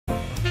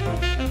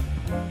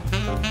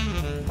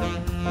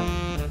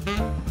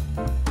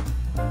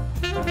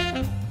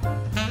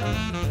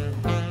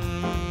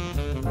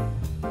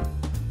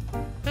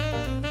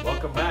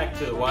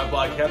Y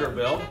block header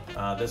build.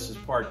 This is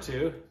part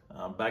two.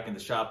 Back in the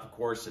shop, of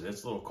course, and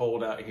it's a little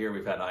cold out here.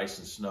 We've had ice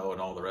and snow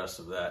and all the rest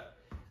of that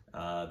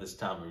this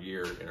time of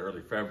year in early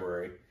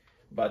February.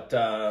 But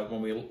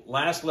when we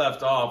last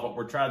left off, what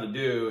we're trying to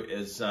do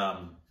is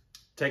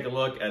take a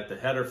look at the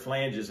header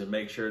flanges and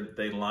make sure that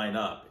they line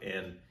up.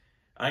 And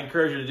I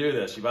encourage you to do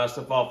this. You buy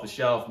stuff off the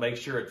shelf, make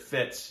sure it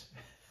fits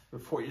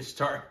before you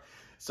start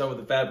some of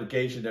the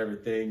fabrication and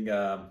everything.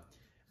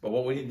 But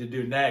what we need to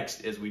do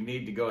next is we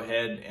need to go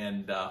ahead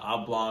and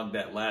oblong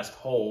that last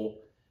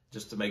hole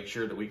just to make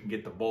sure that we can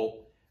get the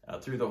bolt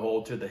through the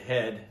hole to the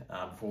head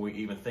before we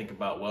even think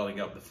about welding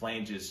up the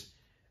flanges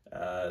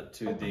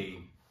to the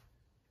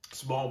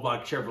small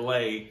block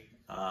Chevrolet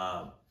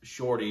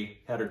shorty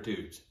header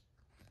tubes.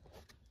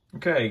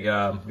 Okay,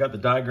 got the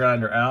die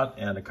grinder out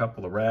and a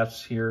couple of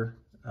rafts here.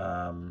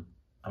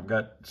 I've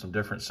got some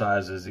different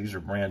sizes. These are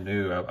brand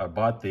new. I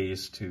bought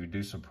these to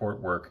do some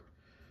port work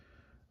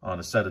on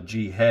a set of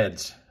G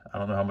heads. I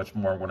don't know how much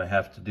more I'm going to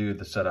have to do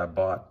the set I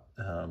bought.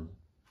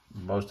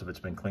 Most of it's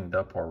been cleaned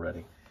up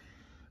already.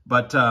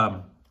 But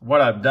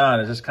what I've done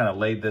is just kind of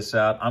laid this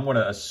out. I'm going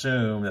to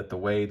assume that the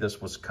way this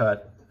was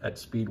cut at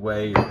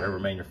Speedway or whatever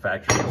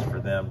manufacturer is for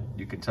them,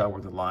 you can tell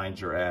where the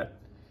lines are at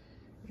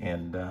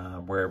and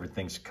where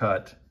everything's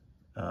cut.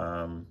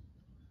 You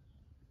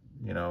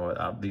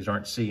know, these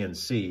aren't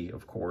CNC,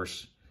 of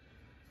course,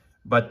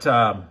 but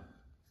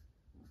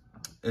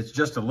it's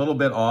just a little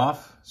bit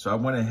off. So I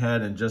went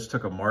ahead and just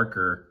took a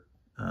marker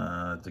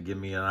to give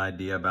me an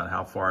idea about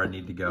how far I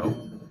need to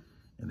go.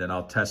 And then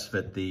I'll test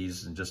fit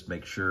these and just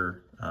make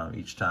sure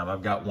each time.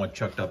 I've got one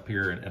chucked up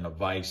here in a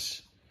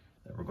vise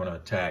that we're going to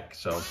attack.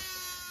 So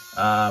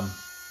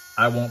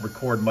I won't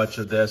record much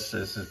of this.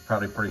 This is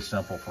probably pretty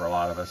simple for a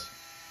lot of us.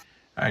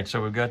 All right,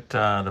 so we've got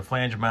the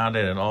flange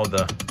mounted and all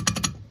the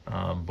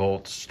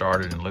bolts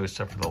started and loose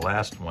except for the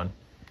last one.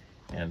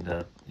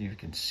 And you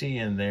can see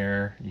in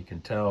there, you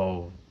can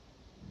tell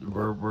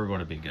we're going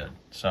to be good.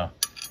 So,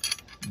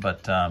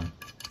 but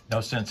no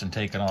sense in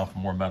taking off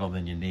more metal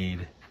than you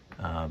need.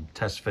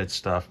 Test fit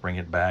stuff, bring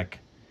it back.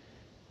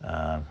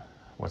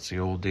 What's the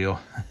old deal?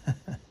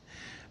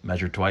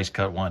 Measure twice,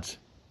 cut once.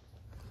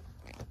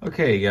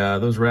 Okay,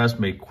 those rafts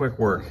made quick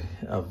work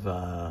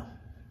of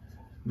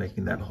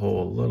making that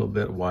hole a little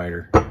bit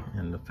wider,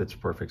 and it fits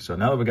perfect. So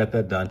now that we got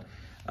that done,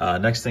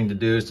 next thing to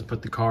do is to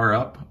put the car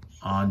up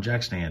on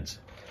jack stands.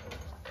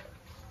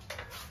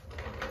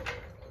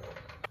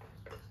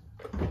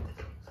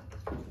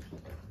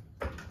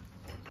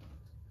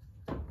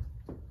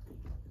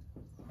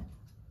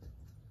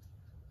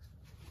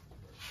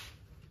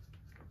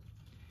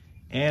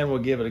 And we'll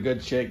give it a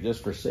good shake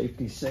just for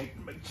safety's sake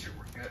and make sure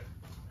we're good.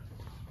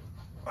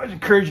 I'd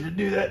encourage you to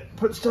do that.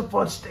 Put stuff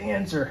on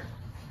stands or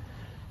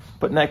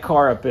putting that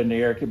car up in the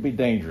air. It could be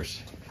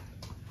dangerous.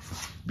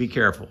 Be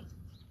careful.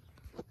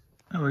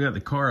 Now we got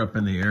the car up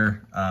in the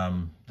air.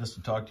 Just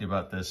to talk to you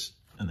about this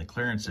and the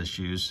clearance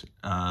issues.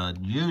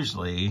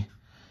 Usually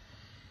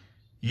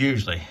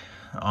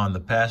on the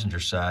passenger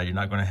side, you're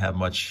not going to have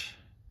much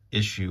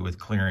issue with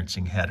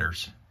clearancing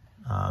headers.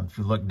 If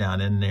you look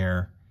down in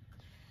there,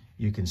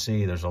 you can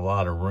see there's a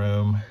lot of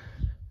room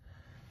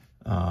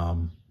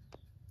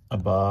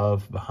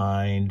above,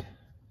 behind,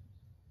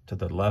 to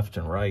the left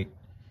and right,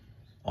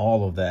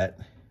 all of that.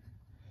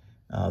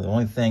 The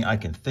only thing I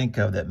can think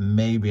of that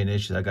may be an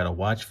issue that I got to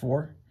watch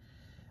for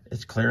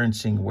is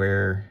clearancing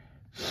where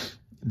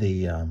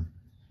the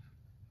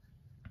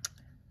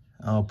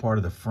part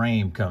of the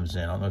frame comes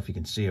in. I don't know if you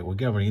can see it. We'll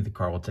get underneath the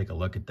car. We'll take a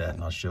look at that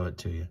and I'll show it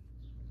to you.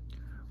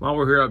 While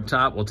we're here up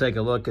top, we'll take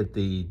a look at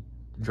the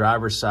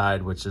driver's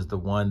side, which is the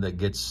one that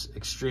gets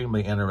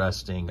extremely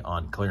interesting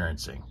on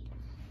clearancing.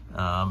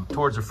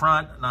 Towards the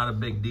front, not a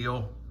big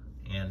deal.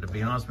 And to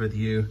be honest with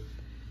you,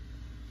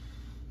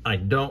 I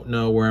don't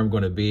know where I'm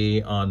going to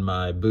be on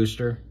my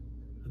booster.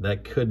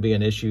 That could be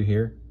an issue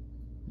here.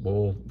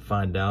 We'll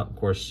find out. Of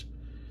course,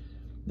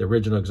 the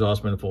original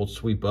exhaust manifolds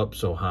sweep up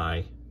so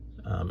high,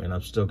 and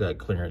I've still got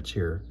clearance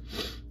here.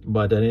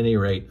 But at any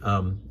rate,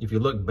 if you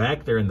look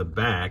back there in the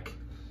back,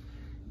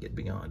 get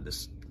beyond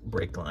this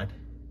brake line.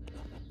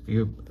 If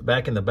you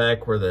back in the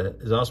back where the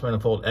exhaust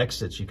manifold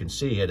exits, you can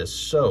see it is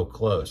so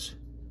close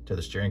to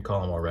the steering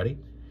column already.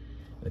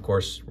 And of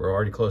course, we're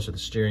already close to the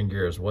steering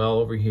gear as well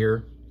over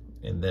here.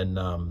 And then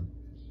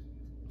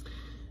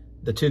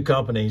the two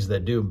companies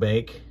that do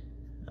make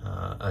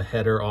a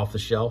header off the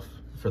shelf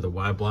for the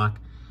Y block,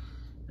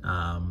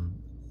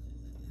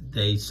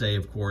 they say,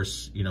 of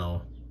course, you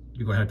know,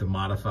 you're going to have to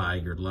modify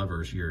your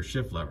levers, your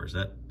shift levers.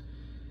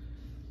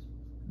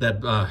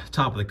 That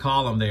top of the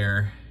column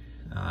there,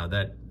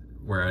 that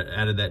where I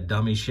added that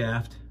dummy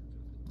shaft,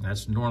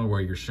 that's normally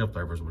where your shift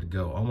levers would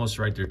go, almost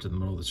right there to the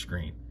middle of the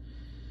screen.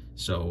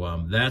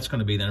 So that's going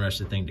to be the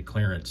interesting thing to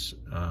clearance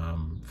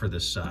for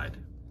this side.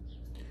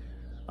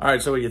 All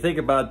right, so when you think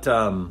about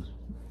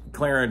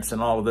clearance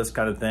and all of this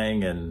kind of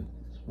thing and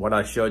what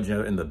I showed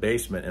you in the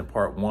basement in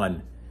part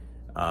one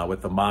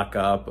with the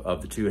mock-up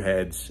of the two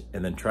heads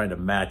and then trying to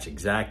match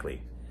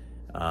exactly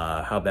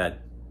how that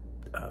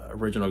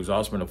original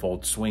exhaust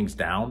manifold swings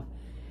down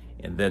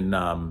And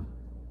then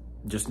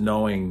just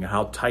knowing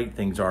how tight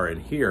things are in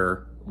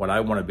here, what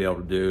I want to be able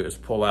to do is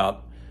pull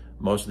out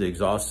most of the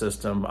exhaust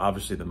system,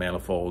 obviously the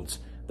manifolds,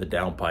 the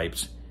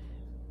downpipes,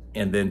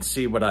 and then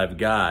see what I've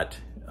got,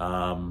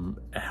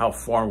 how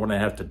far I'm going to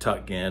have to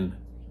tuck in,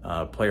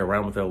 play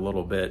around with it a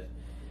little bit,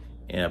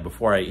 and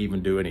before I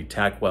even do any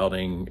tack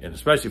welding, and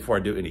especially before I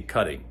do any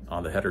cutting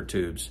on the header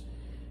tubes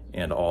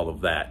and all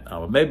of that.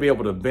 I may be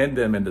able to bend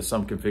them into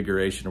some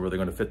configuration where they're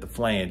going to fit the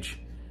flange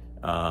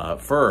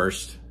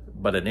first,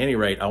 but at any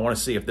rate, I want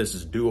to see if this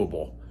is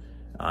doable.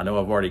 I know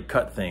I've already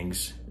cut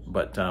things,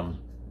 but I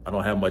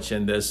don't have much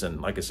in this,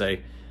 and like I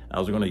say, I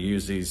was going to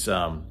use these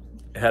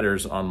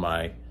headers on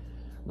my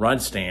run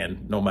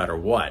stand no matter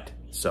what,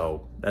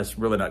 so that's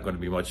really not going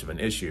to be much of an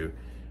issue.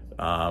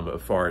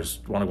 As far as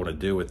what I'm going to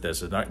do with this,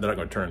 they're not going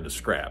to turn into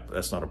scrap.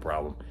 That's not a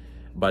problem.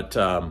 But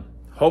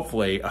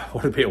hopefully, I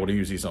want to be able to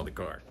use these on the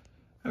car.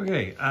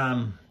 Okay,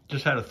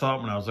 just had a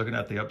thought when I was looking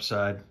at the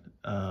upside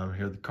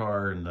here of the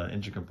car and the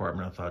engine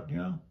compartment. I thought, you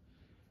know,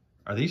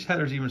 are these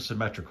headers even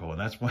symmetrical? And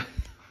that's one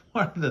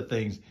of the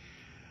things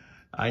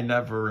I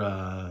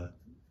never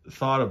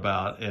thought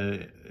about.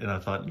 And I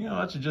thought, you know,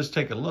 let's just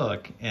take a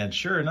look. And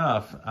sure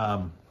enough,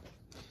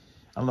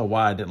 I don't know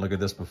why I didn't look at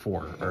this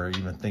before or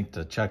even think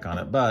to check on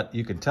it, but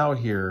you can tell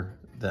here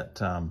that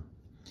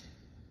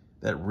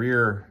that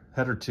rear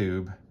header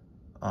tube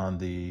on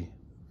the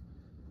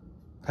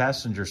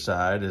passenger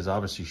side is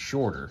obviously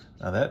shorter.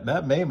 Now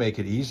that may make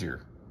it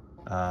easier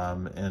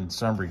in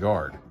some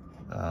regard.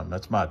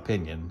 That's my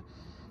opinion.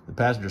 The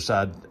passenger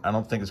side, I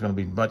don't think there's going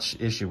to be much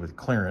issue with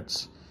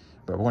clearance,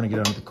 but we're going to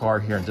get into the car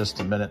here in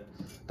just a minute,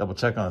 double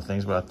check on the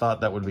things, but I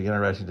thought that would be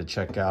interesting to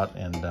check out,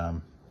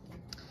 and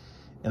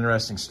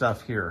interesting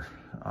stuff here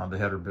on the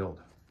header build.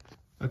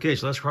 Okay,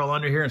 so let's crawl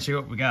under here and see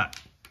what we got.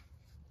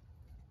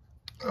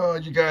 Oh,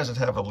 you guys that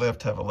have a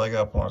lift have a leg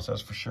up on us,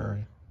 that's for sure.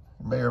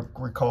 You may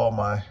recall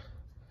my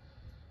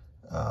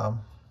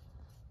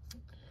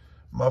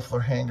muffler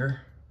hanger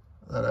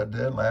that I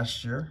did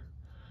last year.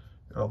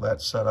 Got all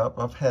that set up.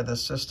 I've had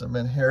this system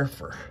in here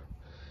for,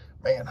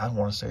 man, I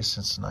want to say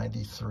since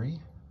 93,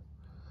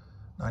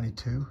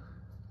 92.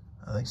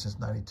 I think since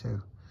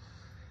 92.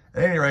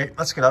 At any rate,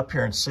 let's get up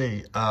here and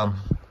see.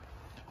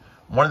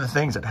 One of the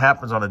things that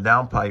happens on a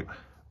downpipe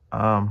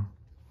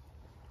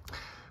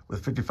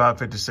with 55,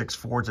 56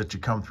 Fords that you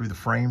come through the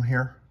frame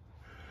here,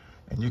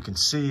 and you can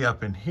see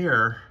up in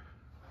here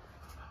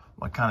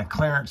what kind of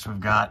clearance we've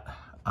got.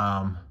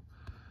 I'm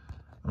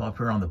up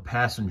here on the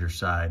passenger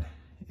side,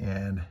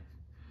 and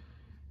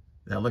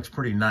that looks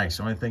pretty nice.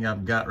 The only thing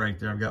I've got right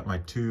there, I've got my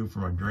tube for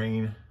my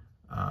drain,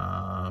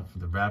 for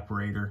the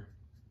evaporator,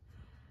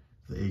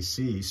 the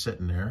AC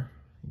sitting there.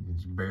 You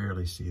can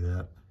barely see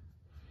that.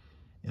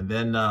 And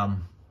then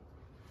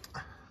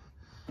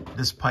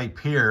this pipe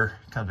here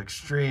comes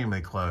extremely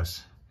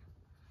close.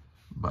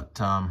 But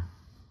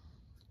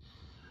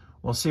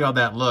we'll see how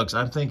that looks.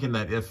 I'm thinking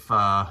that if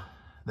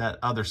that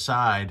other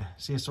side,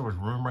 see so much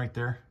room right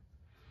there,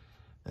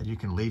 that you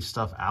can leave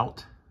stuff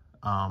out.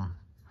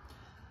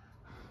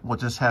 We'll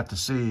just have to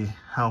see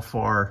how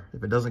far,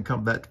 if it doesn't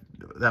come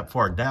that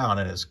far down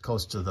and it's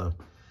close to the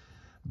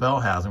bell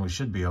housing, we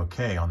should be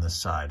okay on this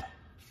side.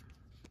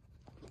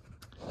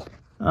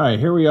 All right,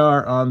 here we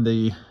are on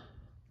the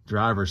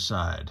driver's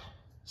side.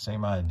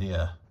 Same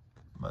idea,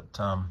 but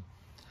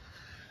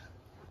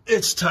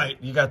it's tight.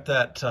 You got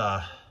that,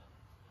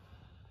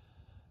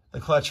 the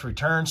clutch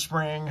return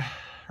spring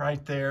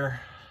right there.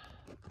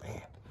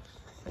 Man,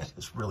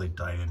 it's really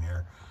tight in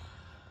here.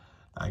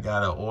 I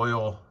got an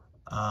oil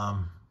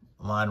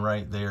line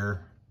right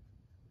there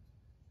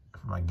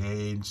for my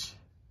gauge.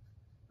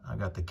 I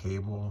got the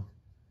cable.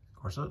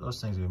 Of course,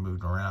 those things have been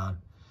moved around.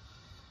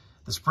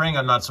 The spring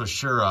I'm not so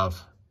sure of.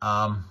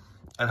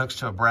 It hooks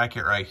to a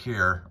bracket right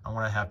here. I'm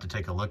gonna have to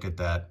take a look at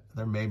that.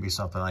 There may be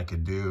something I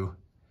could do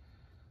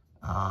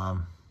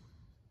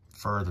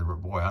further,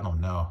 but boy, I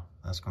don't know.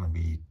 That's gonna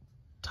be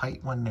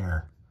tight one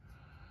there.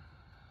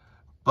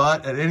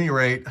 But at any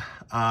rate,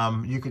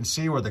 you can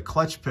see where the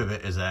clutch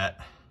pivot is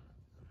at.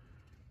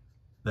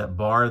 That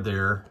bar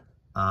there,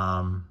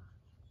 right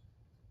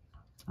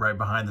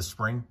behind the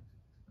spring,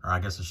 or I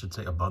guess I should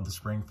say above the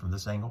spring from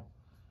this angle.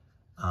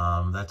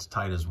 That's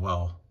tight as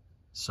well.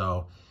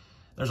 So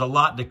there's a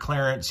lot to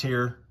clearance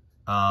here.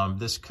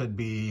 This could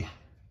be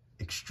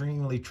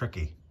extremely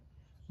tricky,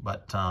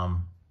 but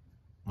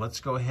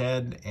let's go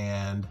ahead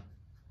and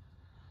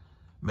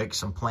make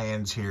some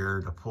plans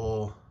here to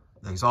pull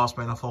the exhaust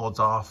manifolds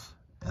off,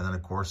 and then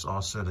of course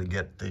also to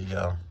get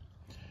the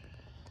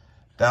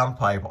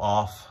downpipe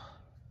off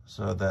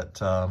so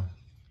that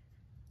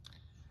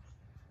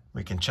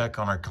we can check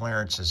on our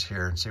clearances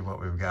here and see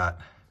what we've got.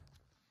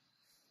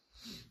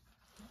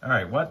 All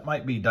right, what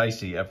might be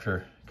dicey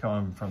after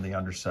coming from the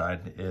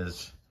underside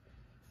is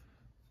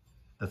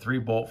the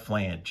 3-bolt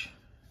flange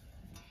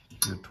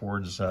here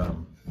towards where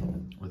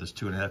this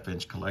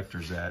 2.5-inch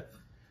collector's at.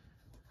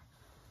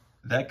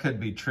 That could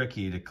be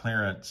tricky to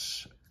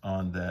clearance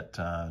on that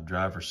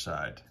driver's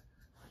side.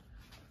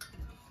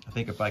 I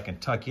think if I can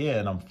tuck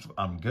in,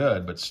 I'm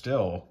good, but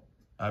still,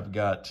 I've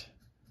got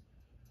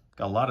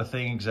a lot of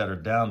things that are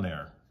down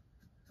there.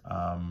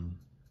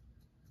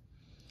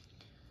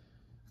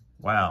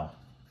 Wow.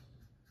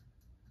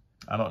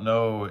 I don't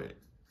know,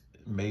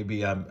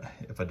 maybe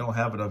if I don't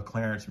have enough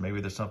clearance, maybe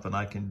there's something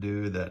I can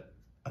do that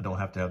I don't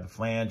have to have the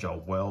flange.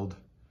 I'll weld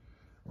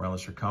around the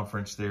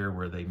circumference there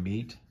where they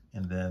meet,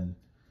 and then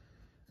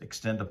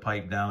extend the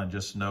pipe down and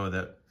just know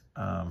that,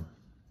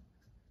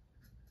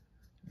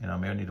 you know,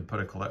 maybe I need to put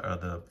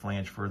the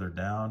flange further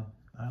down.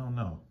 I don't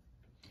know.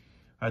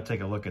 I'd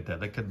take a look at that.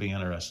 That could be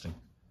interesting.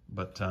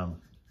 But I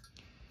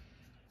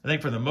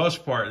think for the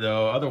most part,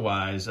 though,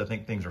 otherwise, I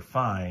think things are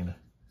fine.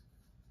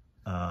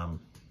 I'd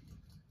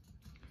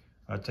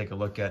take a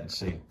look at and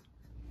see.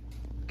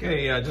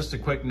 Okay, just a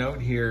quick note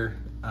here.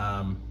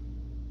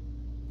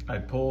 I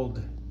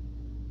pulled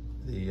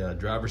the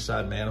driver's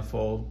side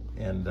manifold,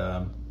 and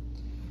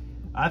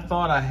I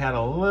thought I had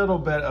a little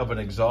bit of an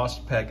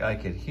exhaust peck I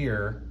could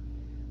hear,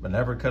 but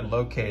never could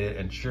locate it.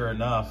 And sure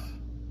enough,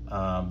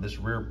 this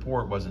rear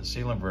port wasn't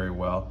sealing very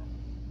well.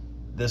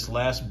 This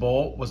last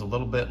bolt was a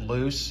little bit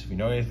loose. If you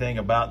know anything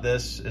about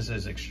this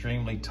is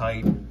extremely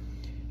tight.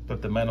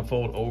 Put the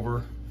manifold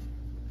over.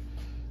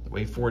 The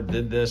way Ford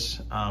did this,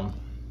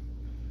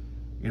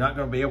 you're not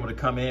going to be able to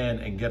come in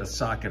and get a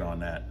socket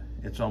on that.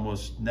 It's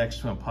almost next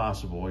to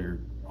impossible. You're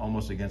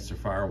almost against the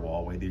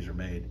firewall the way these are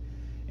made.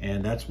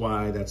 And that's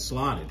why that's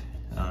slotted.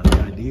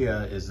 The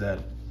idea is that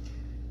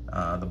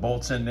the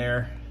bolt's in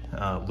there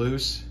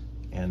loose,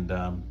 and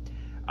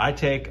I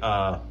take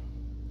a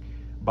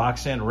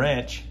box end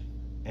wrench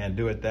and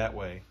do it that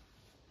way.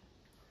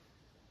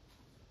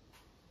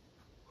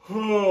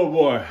 Oh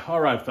boy. All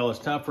right, fellas,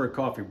 time for a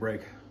coffee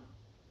break.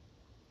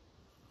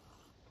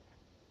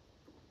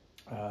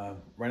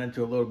 Ran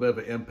into a little bit of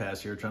an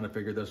impasse here trying to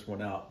figure this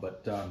one out,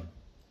 but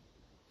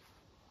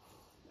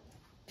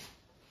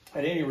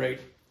at any rate,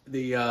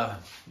 the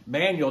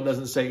manual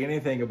doesn't say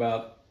anything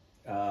about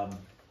the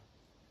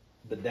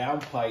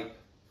downpipe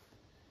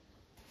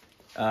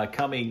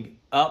coming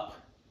up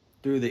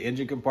through the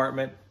engine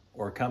compartment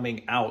or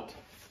coming out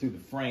through the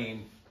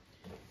frame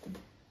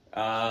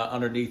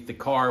underneath the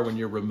car when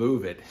you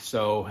remove it.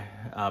 So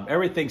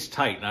everything's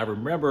tight. And I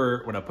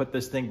remember when I put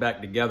this thing back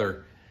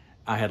together,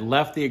 I had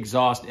left the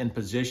exhaust in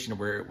position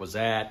where it was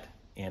at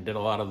and did a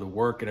lot of the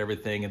work and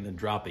everything, and then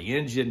dropped the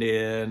engine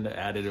in,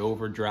 added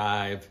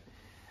overdrive,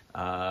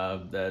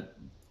 that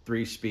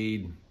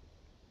 3-speed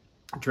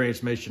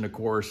transmission, of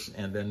course,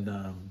 and then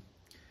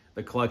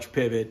the clutch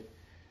pivot,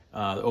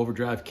 the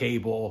overdrive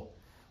cable,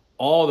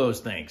 all those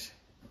things.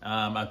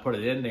 I put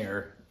it in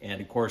there, and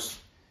of course,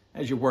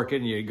 as you work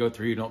in, you go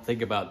through, you don't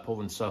think about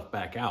pulling stuff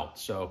back out.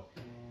 So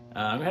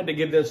I had to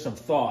give this some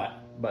thought,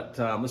 but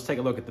let's take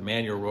a look at the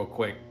manual real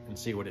quick and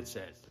see what it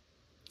says.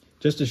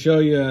 Just to show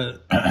you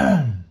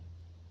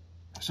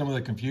some of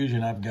the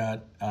confusion I've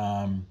got,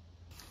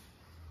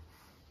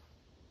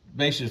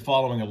 basically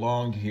following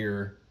along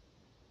here,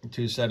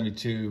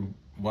 272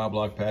 wild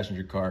block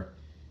passenger car.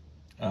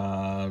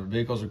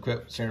 Vehicles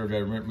equipped standard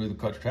drive, remove the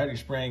clutch tracking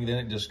spring, then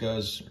it just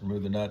goes,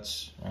 remove the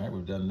nuts. All right,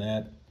 we've done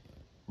that.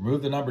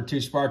 Remove the number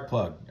 2 spark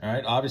plug. All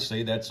right,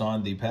 obviously that's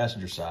on the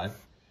passenger side.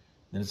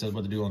 Then it says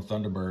what to do on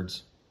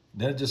Thunderbirds.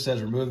 Then it just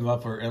says remove the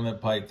muffler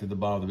inlet pipe through the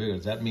bottom of the vehicle.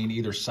 Does that mean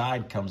either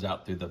side comes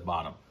out through the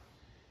bottom?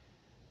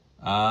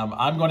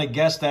 I'm going to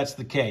guess that's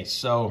the case.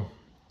 So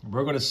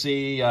we're going to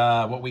see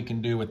what we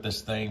can do with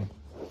this thing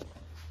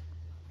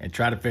and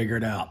try to figure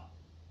it out.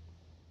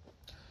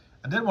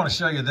 I did want to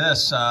show you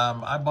this.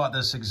 I bought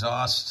this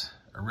exhaust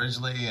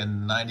originally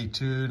in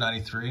 92,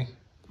 93,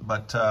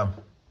 but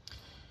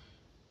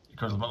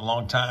because it's been a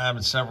long time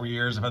and several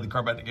years, I've had the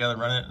car back together,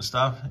 running it and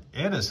stuff.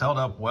 It has held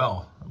up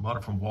well. I bought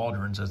it from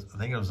Waldron's. I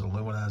think it was an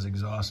aluminized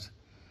exhaust.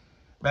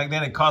 Back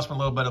then, it cost me a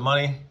little bit of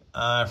money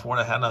for what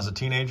I had when I was a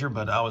teenager,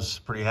 but I was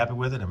pretty happy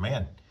with it, and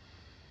man,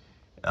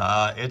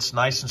 it's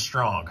nice and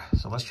strong.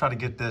 So let's try to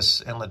get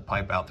this inlet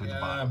pipe out through the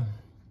bottom.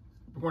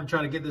 We're going to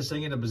try to get this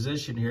thing into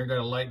position here. Got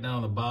a light down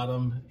on the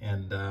bottom,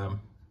 and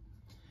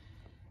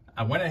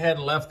I went ahead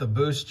and left the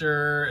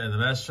booster and the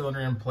master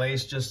cylinder in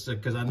place just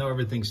because I know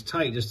everything's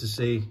tight, just to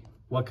see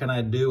what can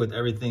I do with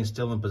everything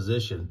still in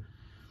position.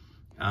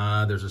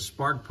 There's a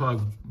spark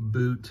plug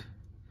boot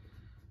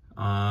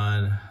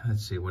on,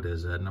 let's see, what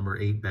is that, number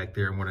 8 back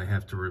there. I'm going to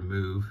have to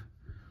remove.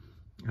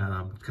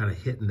 I'm kind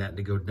of hitting that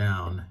to go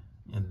down,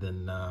 and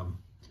then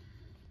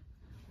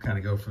kind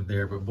of go from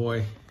there. But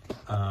boy,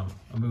 I'll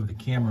move the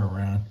camera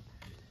around.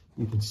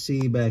 You can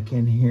see back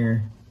in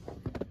here,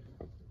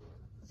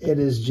 it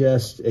is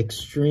just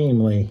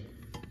extremely,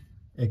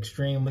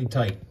 extremely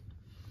tight.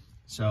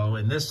 So,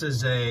 and this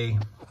is a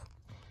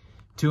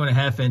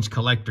 2.5-inch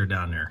collector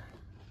down there.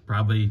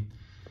 Probably,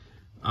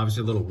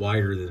 obviously a little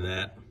wider than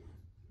that.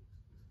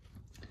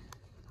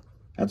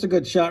 That's a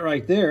good shot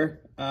right there.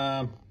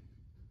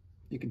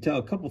 You can tell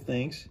a couple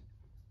things.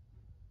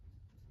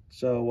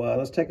 So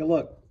let's take a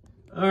look.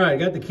 All right,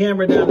 got the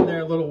camera down in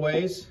there a little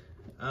ways.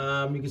 You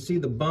can see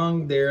the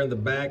bung there in the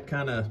back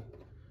kind of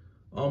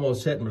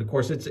almost hitting, but of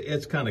course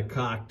it's kind of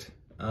cocked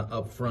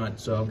up front.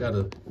 So I've got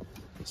a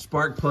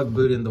spark plug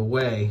boot in the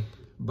way,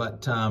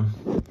 but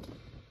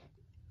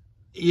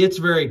it's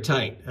very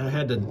tight. I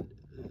had to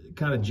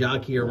kind of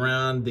jockey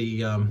around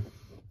the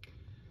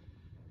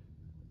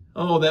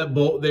that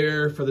bolt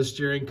there for the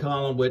steering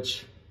column,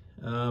 which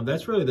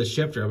that's really the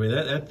shifter. I mean,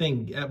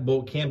 that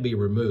bolt can be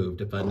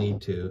removed if I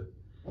need to,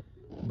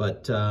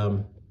 but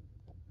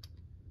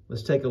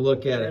let's take a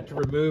look at it. I have to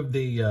remove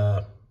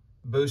the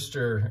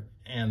booster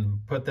and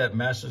put that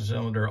master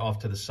cylinder off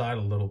to the side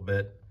a little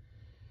bit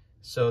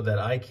so that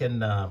I can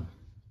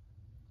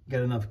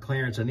get enough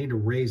clearance. I need to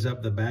raise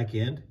up the back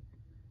end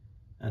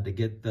to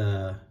get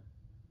the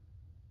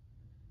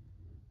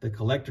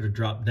collector to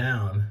drop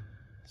down.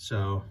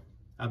 So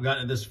I've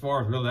gotten this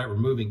far without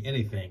removing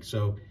anything.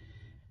 So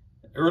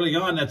early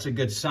on, that's a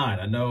good sign.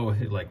 I know,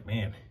 like,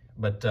 man,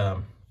 but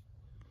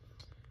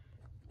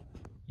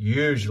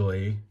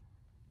usually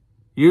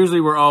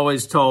we're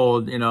always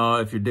told, you know,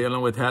 if you're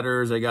dealing with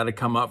headers, they got to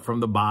come up from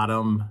the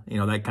bottom, you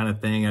know, that kind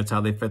of thing. That's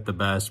how they fit the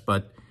best.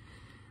 But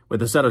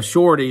with a set of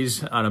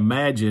shorties, I'd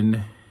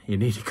imagine you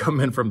need to come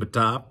in from the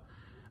top.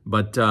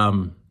 But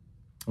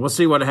we'll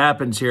see what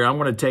happens here. I'm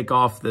going to take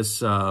off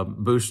this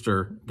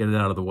booster, get it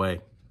out of the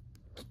way.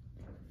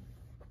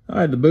 All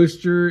right, the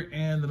booster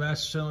and the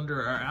master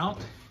cylinder are out.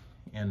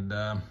 And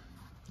I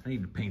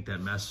need to paint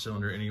that master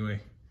cylinder anyway.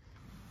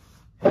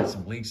 Had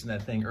some leaks in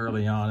that thing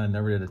early on. I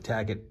never did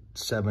attack it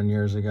 7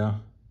 years ago.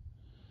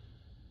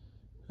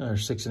 Or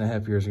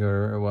 6.5 years ago,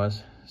 or it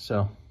was.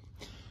 So,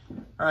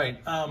 all right,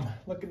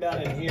 looking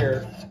down in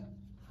here,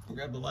 I'll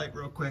grab the light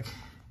real quick.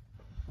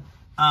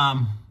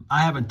 I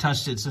haven't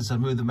touched it since I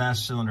moved the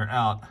master cylinder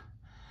out,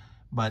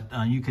 but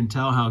you can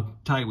tell how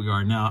tight we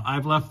are. Now,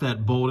 I've left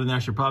that bolt in there. I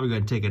should probably go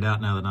ahead and take it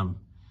out now that I'm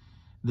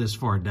this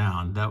far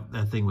down.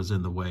 That thing was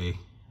in the way,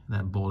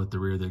 that bolt at the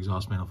rear of the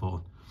exhaust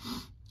manifold.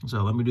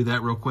 So let me do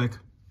that real quick.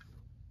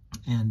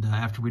 And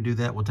after we do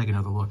that, we'll take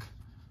another look.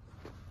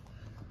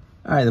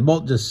 All right, the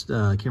bolt just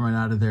came right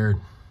out of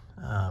there.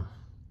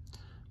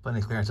 Plenty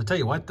of clearance. I'll tell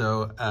you what,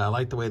 though, I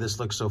like the way this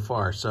looks so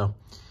far. So,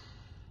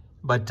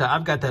 but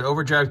I've got that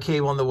overdrive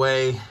cable in the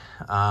way.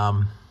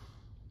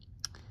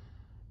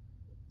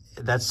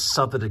 That's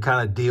something to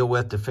kind of deal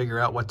with, to figure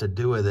out what to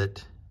do with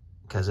it,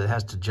 because it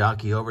has to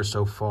jockey over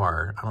so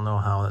far. I don't know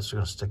how that's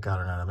going to stick out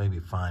or not. It may be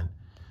fine.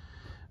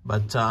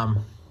 But I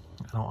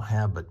don't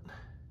have, but,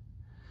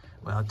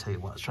 well, I'll tell you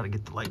what. Let's try to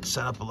get the light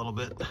set up a little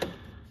bit.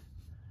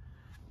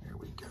 There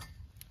we go.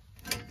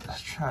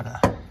 Let's try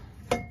to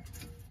get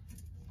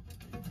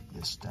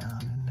this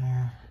down in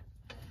there.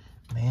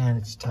 Man,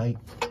 it's tight.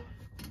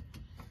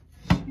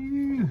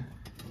 Phew.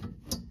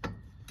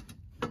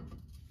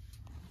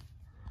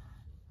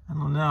 I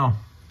don't know.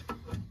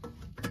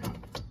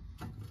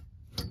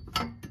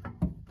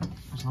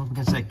 It's up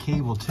against that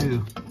cable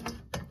too.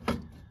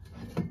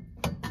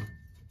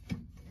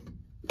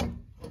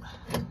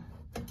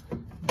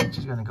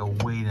 She's gonna go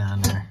way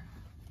down there.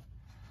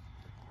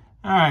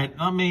 All right,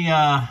 let me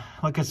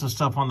look at some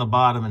stuff on the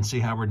bottom and see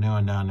how we're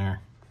doing down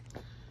there.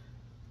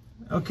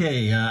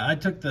 Okay, I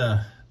took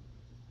the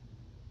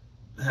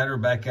header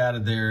back out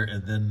of there,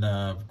 and then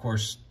of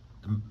course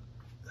the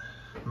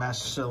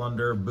master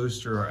cylinder,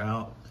 booster are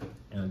out,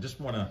 and I just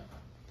want to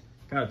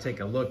kind of take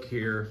a look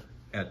here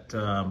at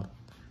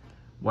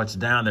what's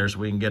down there so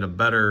we can get a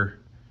better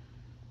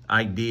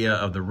idea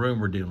of the room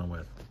we're dealing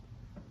with.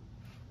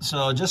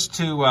 So just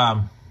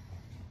to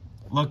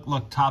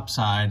look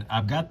topside,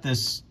 I've got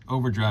this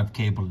overdrive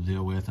cable to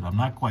deal with, and I'm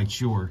not quite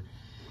sure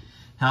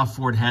how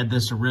Ford had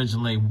this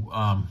originally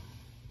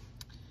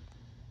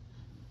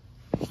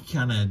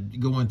kind of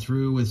going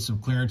through with some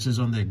clearances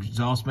on the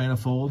exhaust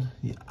manifold.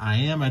 I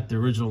am at the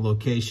original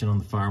location on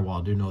the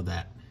firewall, I do know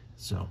that.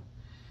 So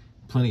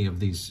plenty of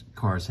these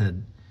cars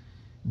had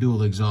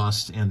dual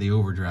exhaust and the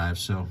overdrive,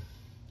 so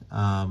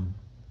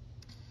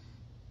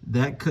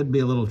that could be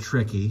a little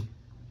tricky.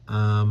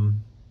 I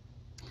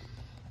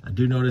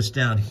do notice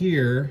down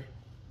here,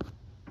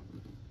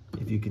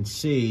 if you can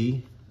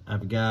see,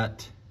 I've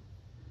got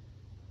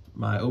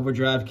my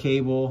overdrive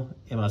cable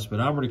and my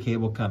speedometer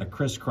cable kind of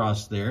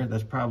crisscrossed there.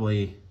 That's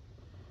probably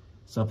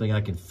something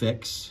I can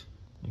fix,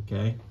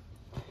 okay?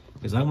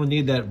 Because I'm gonna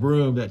need that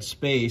room, that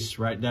space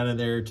right down in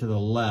there to the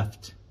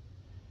left,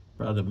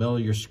 probably the middle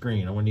of your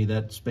screen. I'm gonna need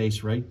that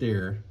space right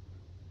there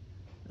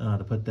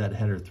to put that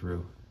header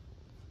through.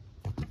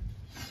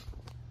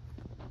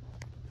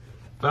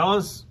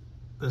 Fellas,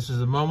 this is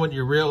the moment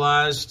you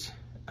realized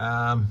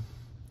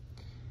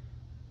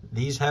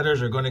these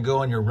headers are going to go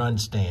on your run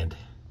stand.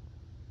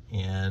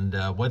 And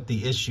what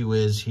the issue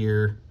is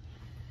here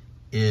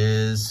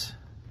is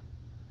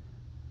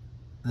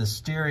the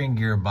steering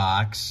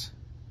gearbox,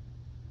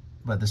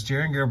 but the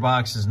steering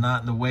gearbox is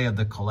not in the way of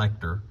the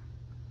collector,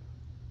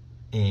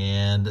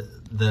 and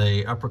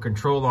the upper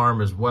control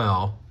arm as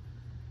well.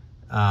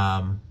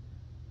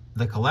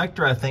 The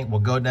collector, I think, will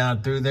go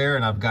down through there,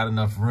 and I've got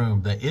enough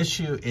room. The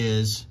issue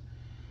is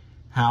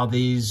how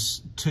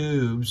these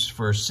tubes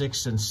for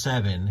 6 and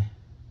 7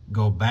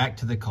 go back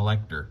to the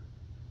collector.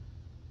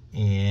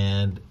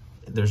 And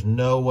there's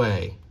no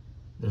way,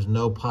 there's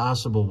no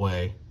possible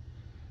way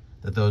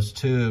that those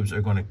tubes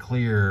are going to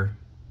clear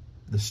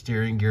the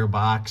steering gear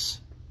box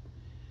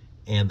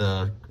and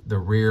the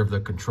rear of the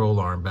control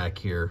arm back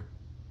here,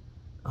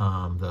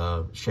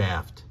 the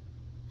shaft.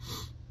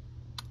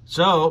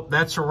 So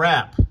that's a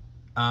wrap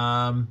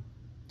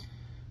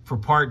for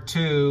part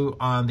 2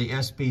 on the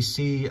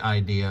SBC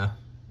idea.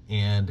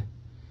 And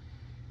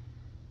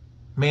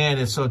man,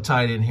 it's so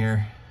tight in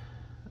here.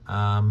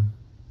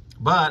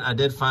 But I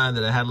did find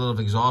that I had a little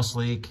exhaust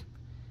leak.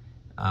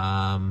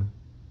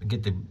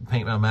 Get to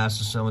paint my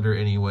master cylinder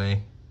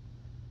anyway.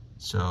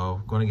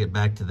 So going to get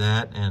back to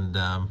that, and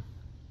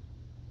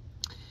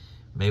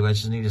maybe I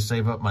just need to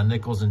save up my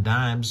nickels and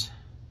dimes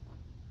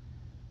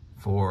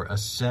for a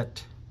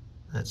set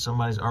that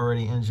somebody's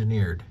already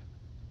engineered.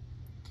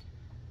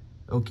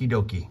 Okie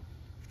dokie.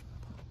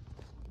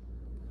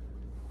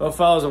 Well,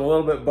 fellas, I'm a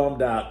little bit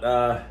bummed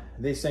out.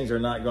 These things are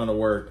not going to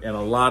work, and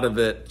a lot of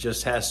it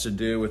just has to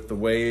do with the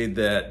way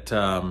that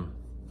the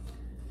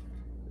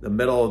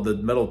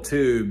metal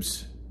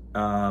tubes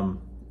kind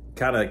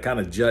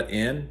of jut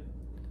in.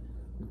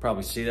 You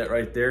probably see that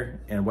right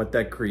there, and what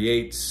that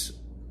creates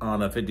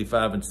on a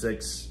 55 and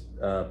 6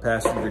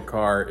 passenger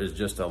car is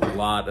just a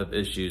lot of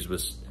issues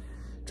with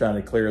trying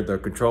to clear the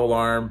control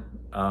arm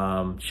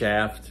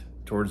shaft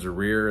towards the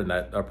rear and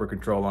that upper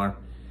control arm,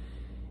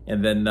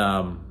 and then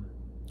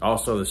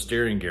also the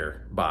steering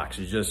gear box.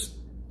 Is just,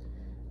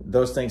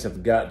 those things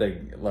have got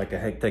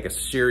to take a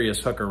serious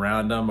hook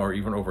around them or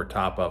even over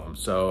top of them.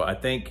 So I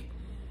think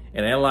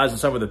in analyzing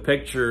some of the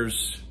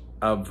pictures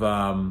of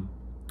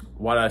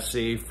what I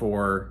see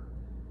for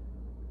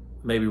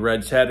maybe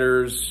Red's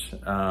headers,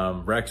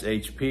 Rex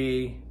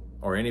HP,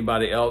 or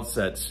anybody else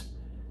that's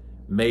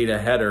made a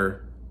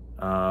header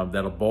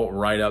that'll bolt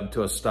right up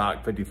to a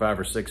stock 55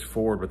 or 6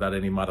 Ford without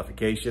any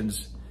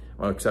modifications,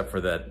 well, except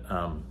for that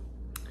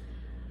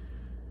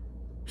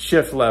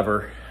shift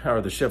lever,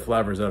 or the shift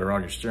levers that are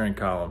on your steering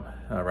column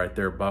right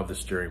there above the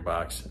steering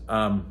box.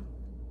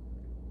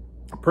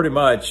 Pretty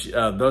much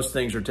those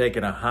things are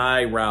taking a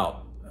high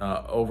route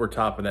over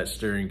top of that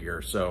steering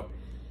gear. So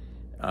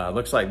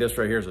looks like this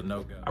right here is a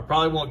no-go. I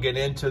probably won't get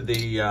into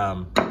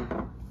the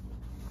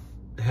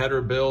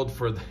header build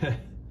for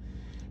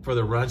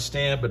the run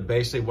stand, but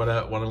basically what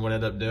I'm going to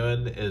end up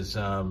doing is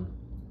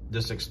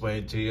just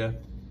explain it to you.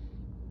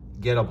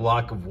 Get a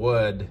block of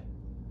wood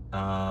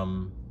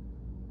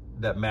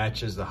that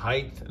matches the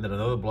height, and then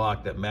another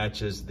block that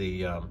matches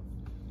the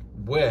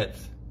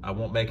width. I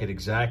won't make it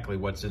exactly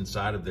what's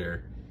inside of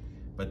there,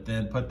 but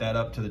then put that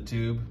up to the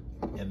tube,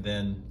 and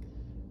then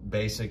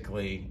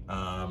basically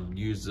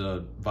use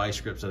the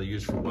vice grips that I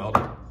use for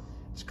welding.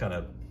 Just kind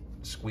of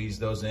squeeze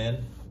those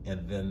in,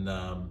 and then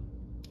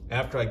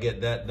after I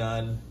get that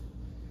done,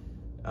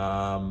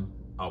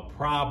 I'll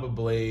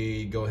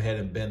probably go ahead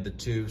and bend the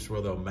tubes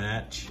where they'll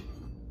match.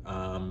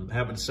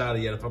 Haven't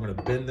decided yet if I'm going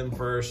to bend them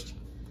first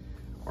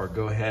or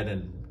go ahead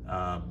and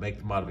make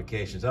the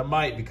modifications. I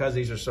might, because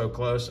these are so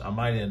close, I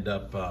might end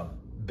up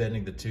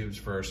bending the tubes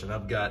first. And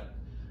I've got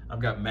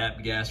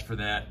MAP gas for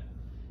that,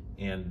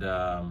 and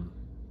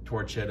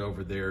torch head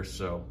over there.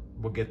 So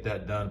we'll get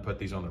that done, put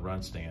these on the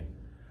run stand.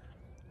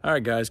 All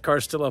right, guys,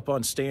 car's still up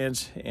on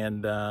stands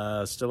and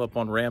still up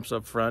on ramps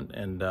up front.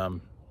 And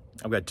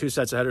I've got 2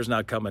 sets of headers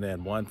now coming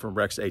in. One from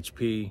Rex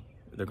HP.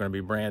 They're going to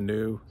be brand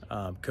new,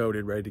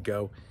 coated, ready to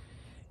go.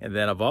 And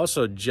then I've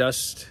also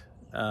just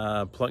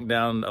plunked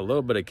down a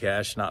little bit of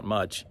cash, not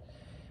much,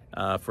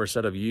 for a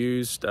set of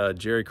used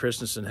Jerry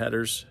Christensen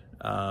headers,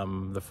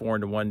 the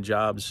 4-into-1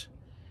 jobs,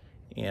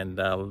 and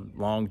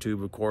long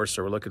tube, of course.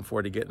 So we're looking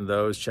forward to getting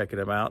those, checking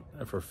them out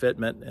for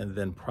fitment, and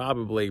then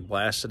probably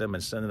blasting them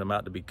and sending them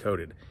out to be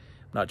coated.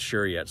 Not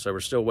sure yet, so we're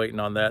still waiting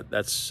on that.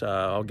 That's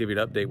I'll give you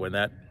an update when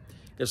that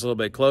gets a little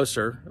bit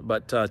closer.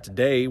 But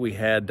today we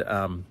had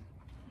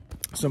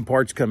some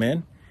parts come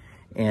in,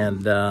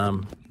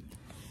 and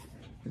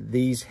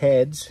these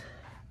heads,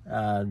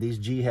 these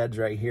G heads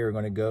right here, are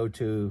going to go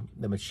to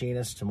the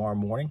machinist tomorrow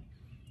morning.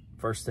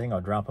 First thing,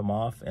 I'll drop them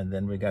off, and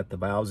then we got the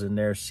valves in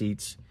there,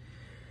 seats,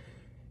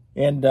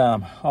 and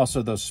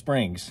also those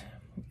springs.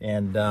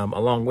 And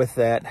along with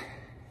that,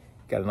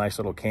 got a nice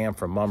little cam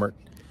from Mummert,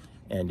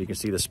 and you can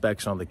see the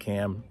specs on the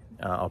cam.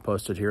 I'll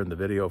post it here in the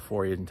video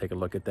for you and take a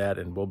look at that,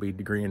 and we'll be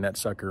degreeing that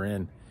sucker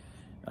in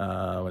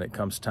when it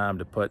comes time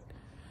to put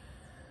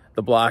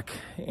the block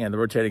and the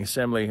rotating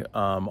assembly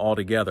all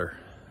together.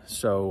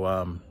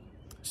 So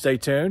stay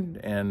tuned,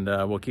 and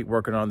we'll keep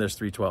working on this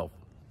 312.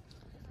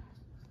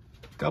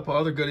 A couple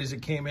other goodies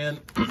that came in.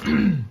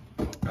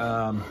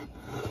 I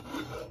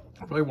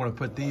really want to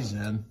put these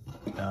in,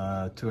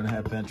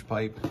 2.5-inch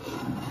pipe,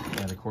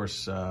 and of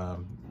course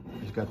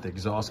you've got the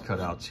exhaust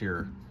cutouts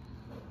here.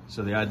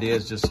 So the idea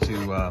is just to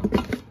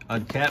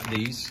uncap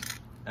these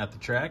at the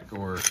track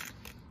or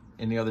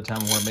any other time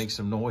I want to make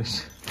some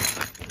noise.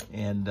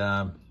 And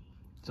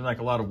it's like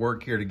a lot of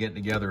work here to get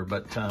together,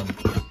 but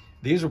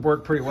these will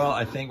work pretty well,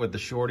 I think, with the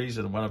shorties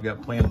and what I've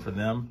got planned for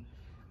them.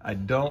 I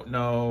don't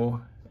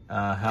know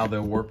how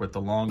they'll work with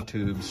the long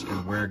tubes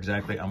and where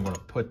exactly I'm going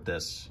to put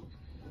this.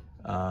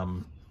 I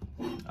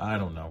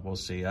don't know. We'll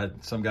see.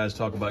 Some guys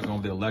talk about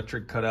going the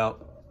electric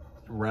cutout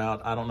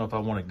route. I don't know if I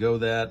want to go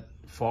that.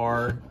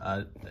 far.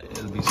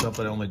 It'll be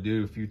something I only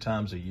do a few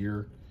times a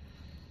year.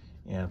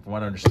 And from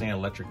what I understand,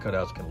 electric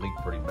cutouts can leak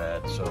pretty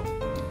bad. So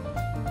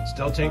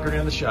still tinkering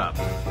in the shop.